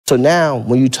So now,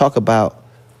 when you talk about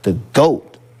the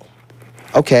GOAT,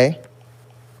 okay,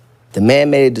 the man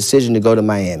made a decision to go to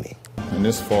Miami. And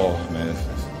this fall, man, it's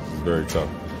very tough.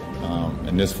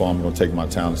 And this fall, I'm going to take my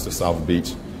talents to South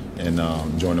Beach and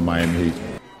join the Miami Heat.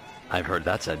 I've heard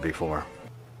that said before.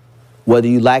 Whether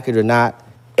you like it or not,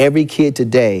 every kid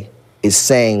today is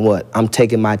saying what? I'm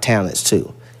taking my talents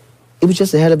too. It was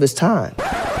just ahead of his time.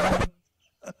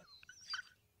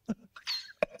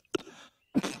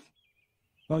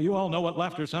 Well, you all know what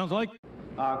laughter sounds like.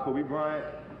 Kobe Bryant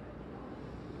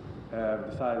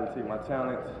have decided to take my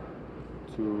talent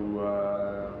to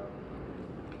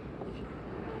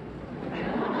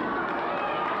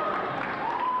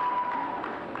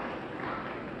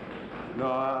No,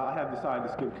 I have decided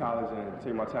to skip college and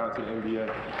take my talent to the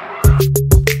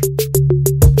NBA.